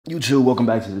YouTube, welcome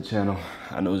back to the channel.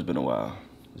 I know it's been a while.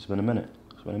 It's been a minute.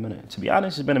 To be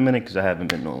honest, it's been a minute because I haven't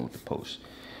been on with the posts.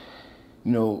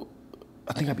 You know,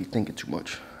 I think I be thinking too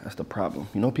much. That's the problem.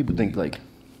 You know, people think like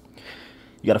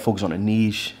you gotta focus on a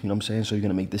niche. You know what I'm saying? So you're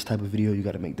gonna make this type of video. You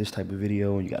gotta make this type of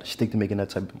video, and you gotta stick to making that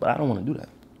type. But I don't want to do that.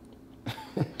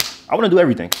 I want to do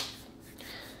everything,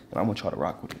 and I'm gonna try to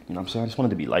rock with it. You know what I'm saying? I just want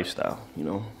it to be lifestyle. You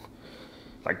know,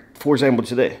 like for example,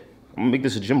 today I'm gonna make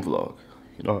this a gym vlog.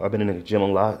 You know, I've been in the gym a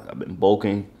lot. I've been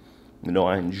bulking. You know,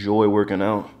 I enjoy working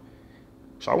out.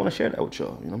 So I want to share that with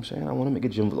y'all. You know what I'm saying? I want to make a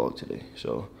gym vlog today.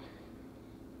 So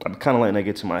I'm kind of letting that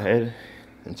get to my head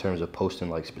in terms of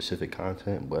posting like specific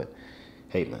content. But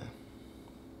hey, man,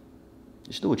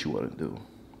 just do what you want to do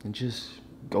and just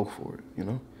go for it. You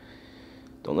know,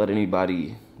 don't let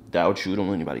anybody doubt you. Don't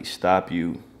let anybody stop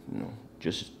you. You know,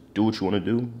 just do what you want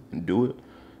to do and do it.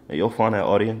 And you'll find that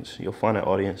audience. You'll find that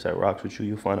audience that rocks with you.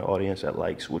 You'll find an audience that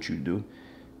likes what you do.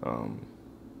 And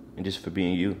just for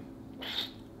being you.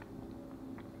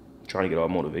 Trying to get all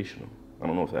motivational. I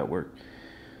don't know if that worked.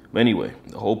 But anyway,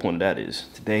 the whole point of that is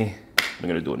today I'm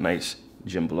going to do a nice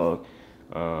gym vlog.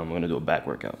 I'm going to do a back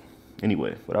workout.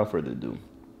 Anyway, without further ado,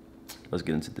 let's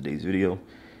get into today's video.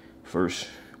 First,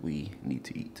 we need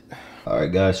to eat. All right,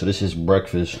 guys. So this is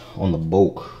breakfast on the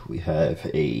bulk. We have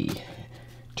a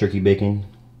turkey bacon,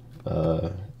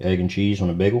 egg and cheese on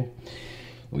a bagel.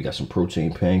 We got some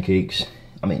protein pancakes.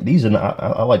 I mean, these are not,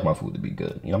 I like my food to be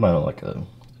good. You know, I'm not on like a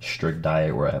strict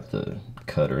diet where I have to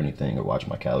cut or anything or watch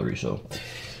my calories. So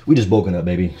we just bulking up,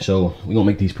 baby. So we're gonna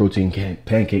make these protein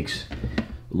pancakes a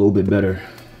little bit better.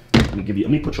 Let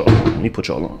me put y'all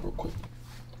on real quick.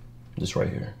 This right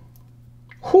here.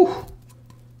 Whew.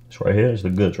 This right here is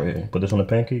the goods right here. Put this on the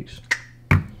pancakes.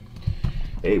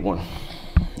 A1.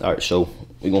 All right, so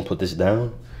we're gonna put this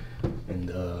down.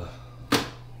 And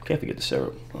can't forget the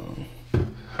syrup.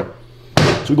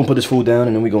 So we're gonna put this food down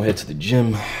and then we're gonna head to the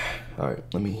gym. All right,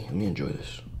 let me enjoy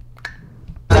this.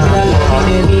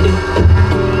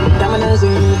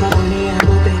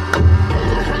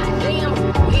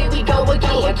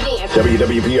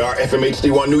 WWPR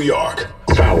FMHD1 New York.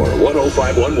 Tower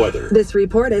 1051 weather. This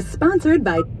report is sponsored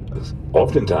by.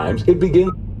 Oftentimes it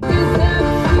begins.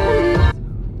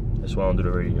 That's why I don't do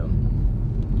the radio.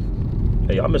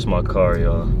 Hey, I missed my car,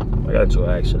 y'all. I got into an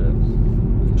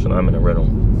accident. So now I'm in a rental.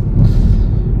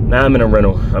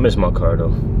 I missed my car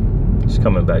though. It's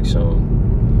coming back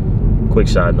soon. Quick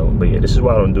side note, but yeah, this is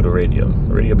why I don't do the radio.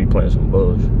 The radio be playing some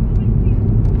bullshit.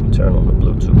 Turn on the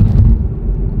Bluetooth.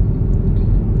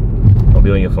 Don't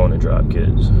be on your phone and drive,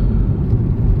 kids.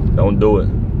 Don't do it.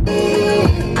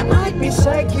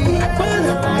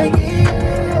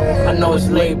 I know it's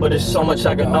late, but there's so much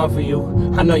I can offer you.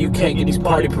 I know you can't get these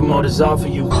party promoters off of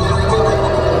you.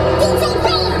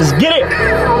 Let's get it!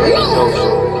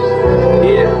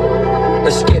 Yeah,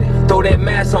 let's get it. Throw that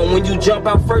mask on when you jump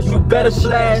out first, you better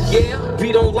flash. Yeah,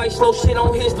 we don't like slow shit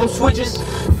on hits, them switches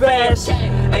fast.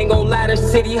 Ain't gonna lie, the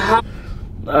city hot.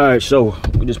 Alright, so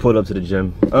we just pulled up to the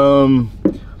gym.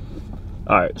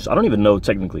 Alright, so I don't even know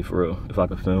technically for real if I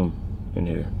could film in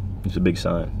here. It's a big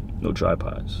sign. No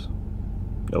tripods.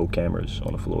 No cameras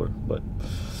on the floor, but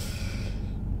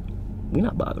we're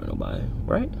not bothering nobody,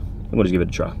 right? I'm gonna just give it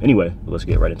a try. Anyway, let's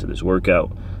get right into this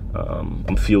workout.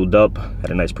 I'm fueled up, had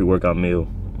a nice pre-workout meal.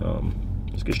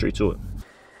 Let's get straight to it.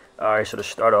 All right, so to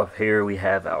start off here, we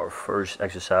have our first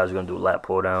exercise. We're gonna do a lat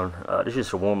pull down. This is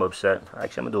just a warm-up set.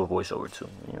 Actually, I'm gonna do a voiceover too.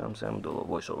 You know what I'm saying? I'm gonna do a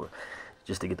little voiceover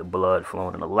just to get the blood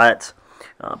flowing in the lats.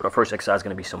 But our first exercise is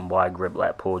gonna be some wide grip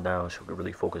lat pull down, so we can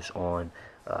really focus on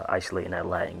isolating that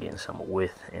lat and getting some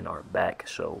width in our back.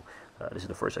 So this is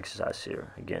the first exercise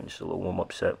here. Again, just a little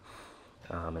warm-up set.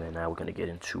 And then now we're going to get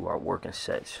into our working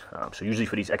sets. So usually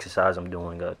for these exercises, I'm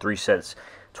doing 3 sets,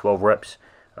 12 reps.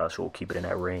 So we'll keep it in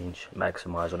that range,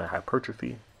 maximize on that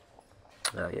hypertrophy.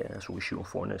 Yeah, that's what we're shooting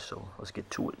for in this. So let's get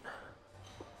to it.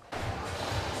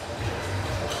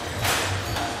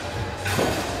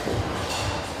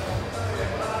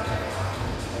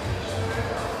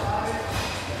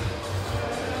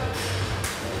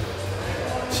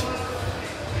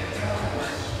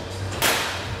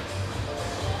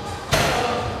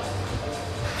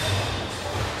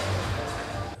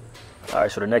 All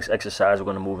right, so the next exercise, we're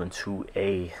going to move into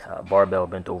a barbell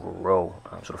bent over row.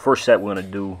 So the first set, we're going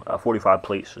to do 45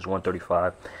 plates, so it's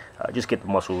 135. Just get the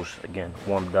muscles, again,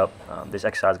 warmed up. This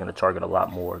exercise is going to target a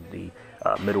lot more of the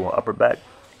middle and upper back.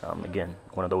 Again,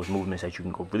 one of those movements that you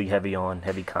can go really heavy on,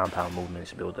 heavy compound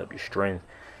movements, build up your strength.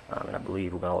 And I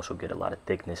believe we're going to also get a lot of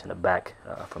thickness in the back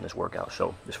from this workout.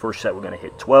 So this first set, we're going to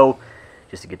hit 12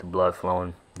 just to get the blood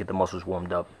flowing, get the muscles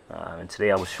warmed up. And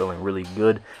today I was feeling really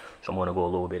good. So I'm going to go a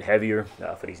little bit heavier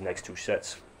for these next 2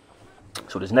 sets.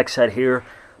 So this next set here,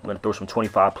 I'm going to throw some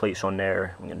 25 plates on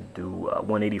there. I'm going to do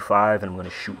 185, and I'm going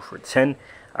to shoot for 10.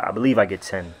 I believe I get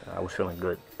 10. I was feeling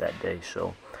good that day,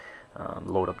 so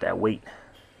load up that weight,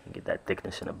 get that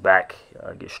thickness in the back,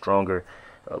 get stronger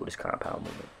with this compound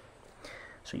movement.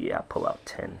 So yeah, I pull out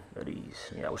 10 of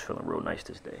these. Yeah, I was feeling real nice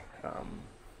this day.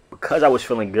 Because I was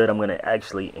feeling good, I'm going to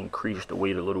actually increase the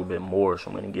weight a little bit more.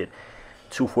 So I'm going to get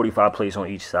 245 plates on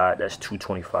each side. That's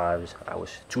 225s. I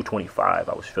was 225.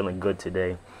 I was feeling good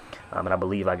today. And I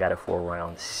believe I got it for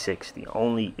around 6. The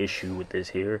only issue with this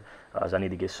here is I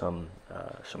need to get some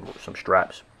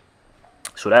straps.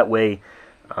 So that way,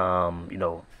 you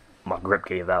know, my grip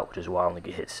gave out, which is why I only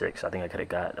get hit 6. I think I could have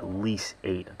got at least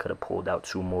 8. I could have pulled out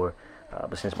 2 more.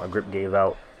 But since my grip gave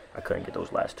out, I couldn't get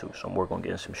those last 2. So I'm working on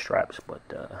getting some straps. But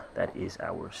that is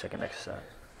our second exercise.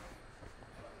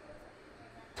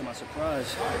 To my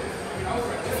surprise,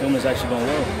 the film is actually going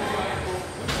well.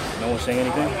 No one's saying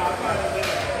anything.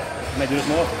 I might do this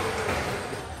more.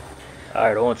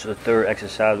 Alright, on to the third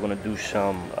exercise. We're going to do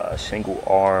some single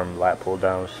arm lat pull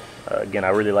downs. Again, I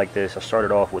really like this. I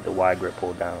started off with the wide grip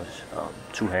pull downs,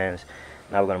 2 hands.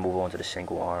 Now we're going to move on to the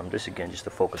single arm. This again, just to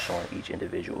focus on each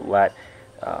individual lat.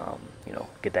 You know,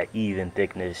 get that even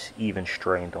thickness, even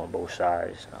strength on both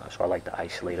sides. So I like to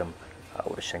isolate them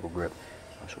with a single grip.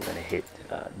 So we're going to hit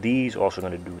these. Also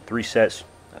going to do 3 sets,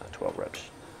 12 reps.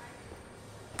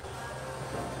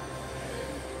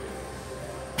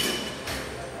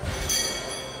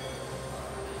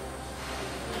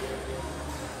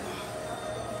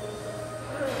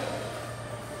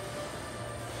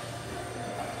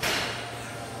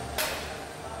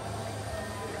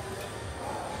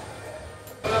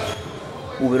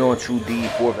 Moving on to the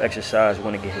fourth exercise, we're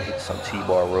going to hit some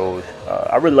T-bar rows.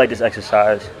 I really like this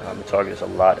exercise. It targets a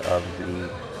lot of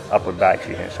the upper back, so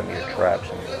you're hitting some of your traps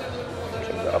and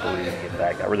some of the upper rear and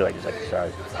back. I really like this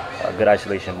exercise. Good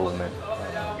isolation movement.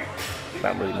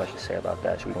 Not really much to say about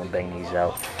that, so we're going to bang these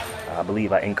out. I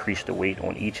believe I increased the weight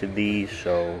on each of these,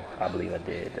 so I believe I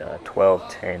did 12,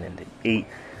 10, and then 8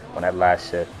 on that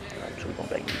last set. So we're going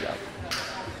to bang these out.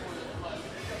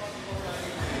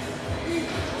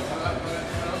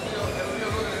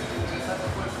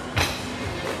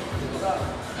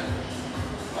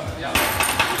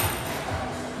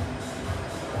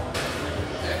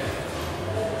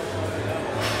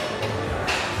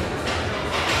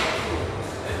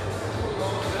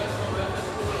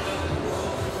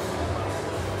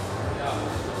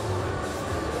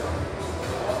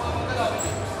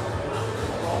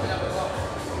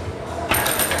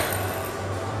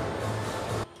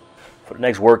 For the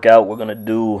next workout, we're going to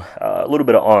do a little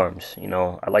bit of arms. You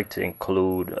know, I like to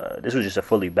include, this was just a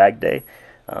fully back day,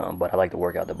 but I like to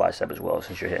work out the bicep as well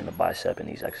since you're hitting the bicep in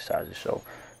these exercises. So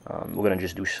we're going to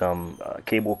just do some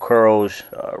cable curls,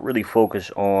 really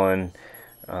focus on,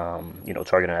 you know,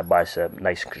 targeting that bicep,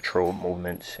 nice controlled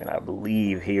movements. And I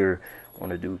believe here I'm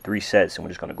going to do 3 sets, and we're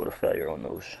just going to go to failure on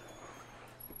those.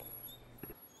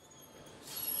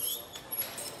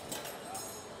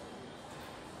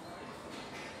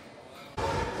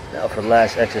 Now for the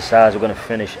last exercise, we're going to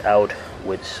finish out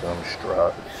with some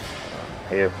Shrugs.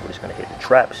 Here, we're just going to hit the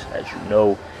traps, as you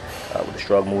know, with the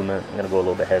Shrug movement. I'm going to go a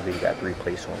little bit heavy. Got 3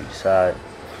 plates on each side.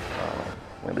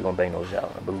 We're going to bang those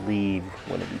out. I believe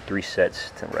we're going to do 3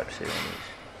 sets, 10 reps here on these.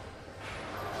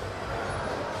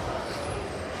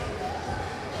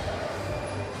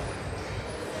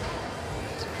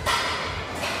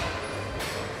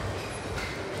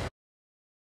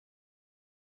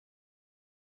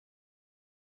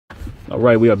 All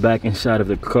right, we are back inside of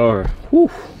the car. Whew,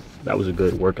 that was a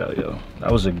good workout, yo. That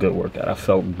was a good workout. I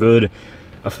felt good.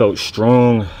 I felt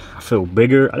strong. I felt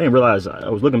bigger. I didn't realize, I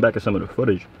was looking back at some of the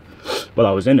footage while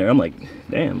I was in there. I'm like,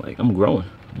 damn, like I'm growing.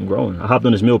 I'm growing. I hopped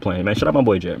on this meal plan, man. Shout out my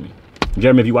boy Jeremy.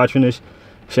 Jeremy, if you're watching this,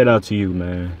 shout out to you,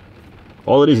 man.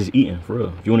 All it is eating, for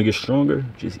real. If you want to get stronger,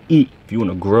 just eat. If you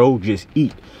want to grow, just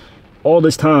eat. All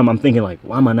this time, I'm thinking like,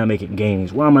 why am I not making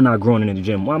gains? Why am I not growing in the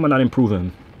gym? Why am I not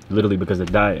improving? Literally because the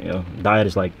diet, you know, diet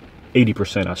is like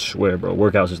 80%, I swear, bro.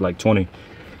 Workouts is like 20.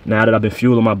 Now that I've been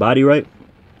fueling my body right,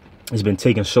 it's been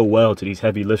taking so well to these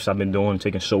heavy lifts I've been doing,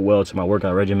 taking so well to my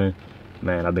workout regimen.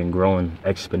 Man, I've been growing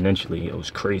exponentially. It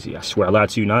was crazy. I swear, I lied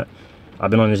to you not.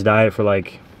 I've been on this diet for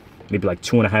like, maybe like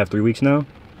 2.5, 3 weeks now.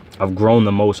 I've grown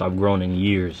the most I've grown in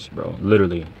years, bro.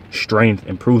 Literally. Strength,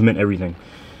 improvement, everything.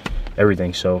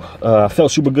 Everything. So I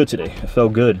felt super good today. I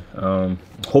felt good.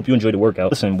 Hope you enjoyed the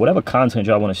workout. Listen, whatever content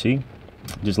y'all want to see,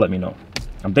 just let me know.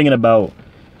 I'm thinking about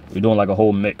we're doing like a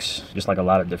whole mix, just like a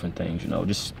lot of different things, you know,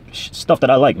 just stuff that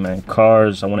I like, man.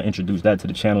 Cars, I want to introduce that to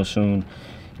the channel soon.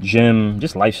 Gym,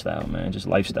 just lifestyle, man, just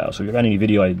lifestyle. So if you got any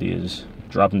video ideas,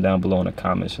 drop them down below in the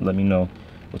comments and let me know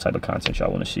what type of content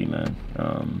y'all want to see, man.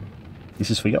 This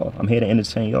is for y'all. I'm here to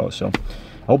entertain y'all, so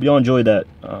I hope y'all enjoyed that.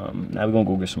 Now we're gonna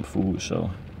go get some food,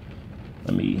 so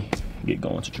let me get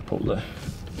going to Chipotle.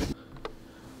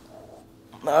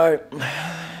 All right,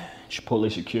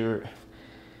 Chipotle secured.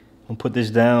 I'm gonna put this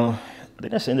down. I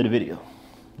think that's the end of the video.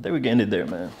 I think we're getting it there,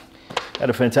 man. Had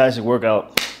a fantastic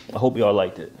workout. I hope y'all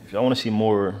liked it. If y'all want to see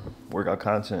more workout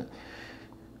content,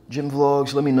 gym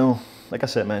vlogs, let me know. Like I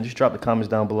said, man, just drop the comments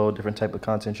down below, different type of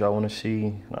content y'all want to see,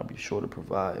 and I'll be sure to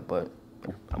provide. But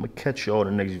I'm gonna catch y'all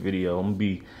in the next video. I'm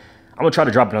gonna try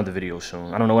to drop another video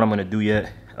soon. I don't know what I'm gonna do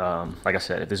yet. Like I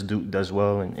said, if this dude does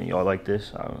well and y'all like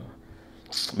this, I'll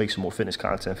make some more fitness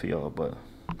content for y'all. But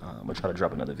I'm gonna try to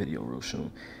drop another video real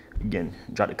soon. Again,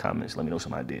 drop the comments, let me know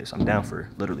some ideas. I'm down for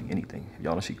literally anything. If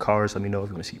y'all wanna see cars, let me know. If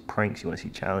you wanna see pranks, you wanna see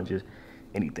challenges,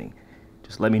 anything.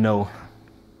 Just let me know,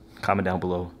 comment down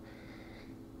below.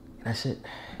 And that's it.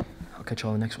 I'll catch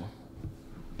y'all in the next one.